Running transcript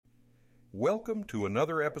Welcome to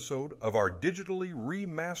another episode of our digitally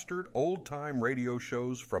remastered old-time radio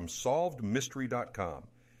shows from SolvedMystery.com.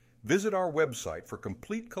 Visit our website for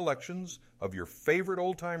complete collections of your favorite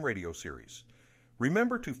old-time radio series.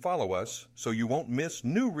 Remember to follow us so you won't miss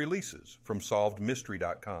new releases from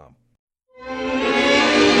SolvedMystery.com.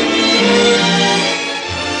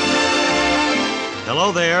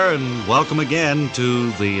 Hello there, and welcome again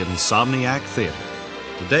to the Insomniac Theater.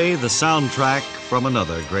 Today, the soundtrack from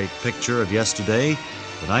another great picture of yesterday,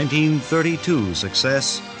 the 1932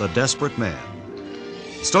 success, The Desperate Man.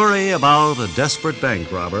 A story about a desperate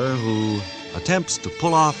bank robber who attempts to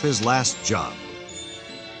pull off his last job.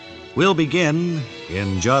 We'll begin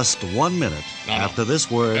in just 1 minute after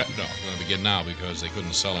this word. No, we're going to begin now because they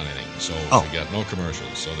couldn't sell anything, so we got no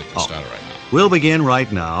commercials, so they can start it right now. We'll begin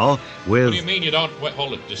right now with... What do you mean you don't... Wait,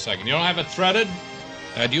 hold it just a second. You don't have it threaded?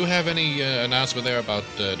 Do you have any announcement there about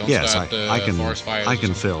don't start forest fires? I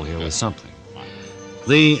can fill here with something.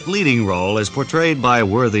 The leading role is portrayed by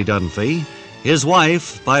Worthy Dunphy, his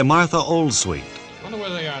wife by Martha Oldsweet. Wonder where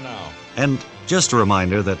they are now. And just a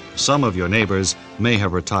reminder that some of your neighbors may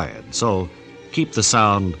have retired, so keep the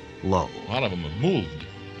sound low. A lot of them have moved.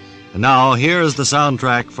 And now here's the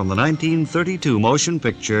soundtrack from the 1932 motion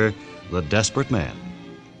picture, The Desperate Man.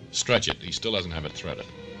 Stretch it. He still doesn't have it threaded.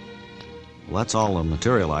 Well, that's all the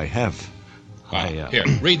material I have. Wow. Here,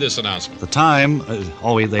 read this announcement. The time...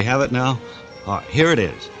 they have it now? All right, here it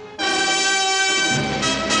is.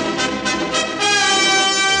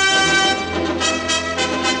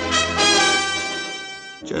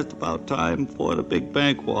 Just about time for the big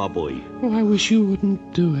bank robbery. Oh, I wish you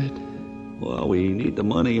wouldn't do it. Well, we need the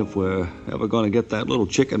money if we're ever going to get that little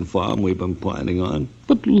chicken farm we've been planning on.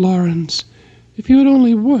 But, Lawrence, if you had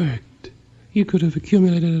only worked, you could have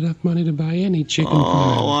accumulated enough money to buy any chicken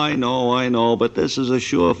farm. Oh, I know, but this is a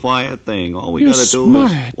surefire thing. All we You're got to do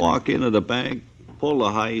smart. is walk into the bank, pull the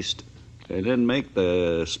heist, and then make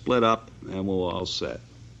the split up, and we're all set.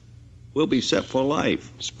 We'll be set for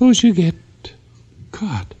life. Suppose you get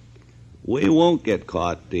caught. We won't get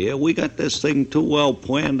caught, dear. We got this thing too well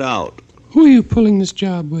planned out. Who are you pulling this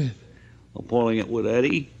job with? I'm pulling it with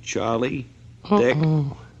Eddie, Charlie, Dick,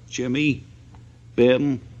 Jimmy,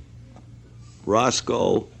 Bim,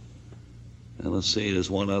 Roscoe, and let's see,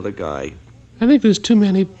 there's one other guy. I think there's too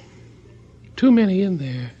many in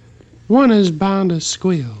there. One is bound to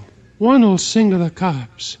squeal. One will sing to the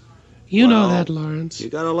cops. You know that, Lawrence.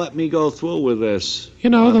 You gotta let me go through with this.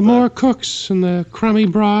 You know, the more cooks and the crummy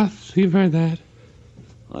broth. You've heard that.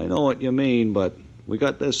 I know what you mean, but we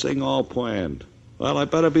got this thing all planned. Well, I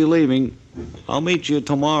better be leaving. I'll meet you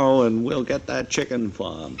tomorrow, and we'll get that chicken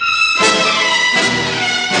farm.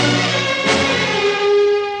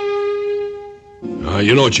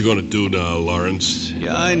 You know what you're going to do now, Lawrence?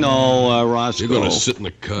 Yeah, I know, Roscoe. You're going to sit in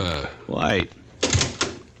the car. Right.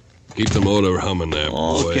 Keep the motor humming there,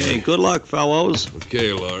 boy. Okay, good luck, fellows.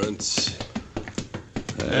 Okay, Lawrence.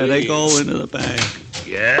 There they go into the bank.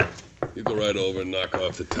 Yeah. You go right over and knock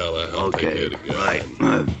off the teller. I'll take care of the guy.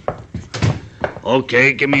 Right.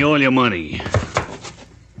 Okay, give me all your money.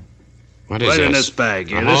 What is this? Right in this bag.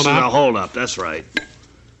 Yeah, this is a hold-up. That's right.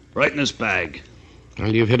 Right in this bag.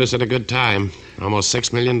 Well, you've hit us at a good time. Almost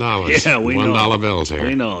 $6 million. Yeah, we know. $1 bills here.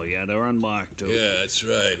 We know, yeah, they're unmarked, too. Yeah, that's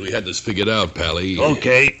right. We had this figured out, Pally.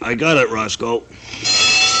 Okay, I got it, Roscoe.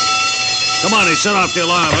 Come on, set off the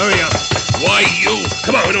alarm. Hurry up. Why, you?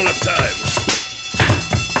 Come on, we don't have time.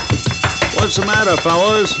 What's the matter,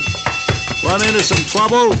 fellas? Run into some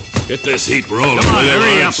trouble? Get this heat rolling. Come on,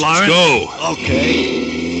 hurry Lawrence. up, Lawrence. Let's go. Okay,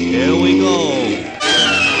 here we go.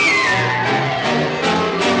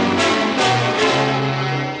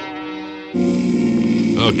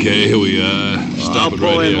 Okay, here we are. I'll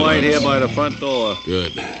pull in right here by the front door.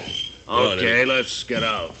 Good. Okay, let's get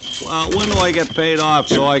out. Well, when do I get paid off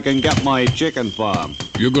so I can get my chicken farm?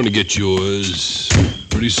 You're going to get yours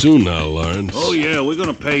pretty soon now, Lawrence. Oh, yeah, we're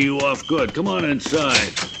going to pay you off good. Come on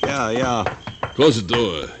inside. Yeah. Close the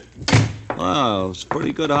door. Wow, it's a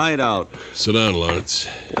pretty good hideout. Sit down, Lawrence.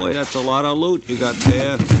 Boy, that's a lot of loot you got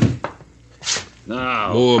there.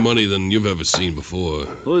 Now, More money than you've ever seen before.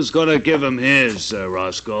 who's going to give him his,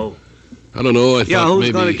 Roscoe? I don't know. I Yeah, thought who's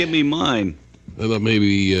maybe... going to give me mine? I thought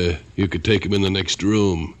maybe you could take him in the next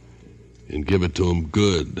room and give it to him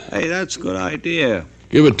good. Hey, that's a good idea.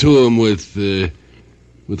 Give it to him with a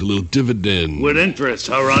little dividend. With interest,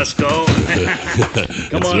 huh, Roscoe?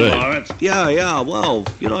 Come on, right. Lawrence. Yeah, well,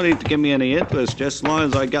 you don't need to give me any interest, just as long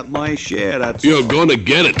as I get my share, that's You're going to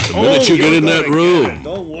get it the minute you get in that room.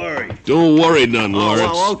 Don't worry. Don't worry none, Lawrence.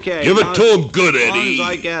 well, okay. Give it to him good, As long Eddie. as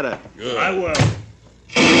I get it. Good. I will.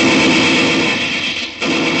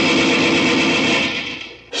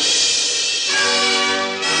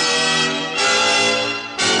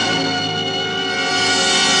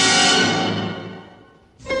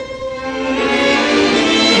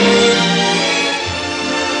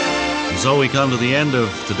 come to the end of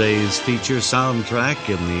today's feature soundtrack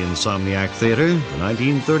in the Insomniac Theater, the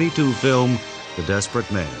 1932 film The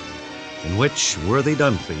Desperate Man, in which Worthy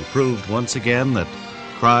Dunphy proved once again that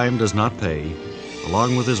crime does not pay,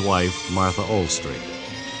 along with his wife, Martha Oldstreet.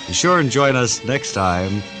 Be sure and join us next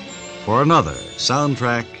time for another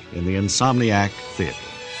soundtrack in the Insomniac Theater.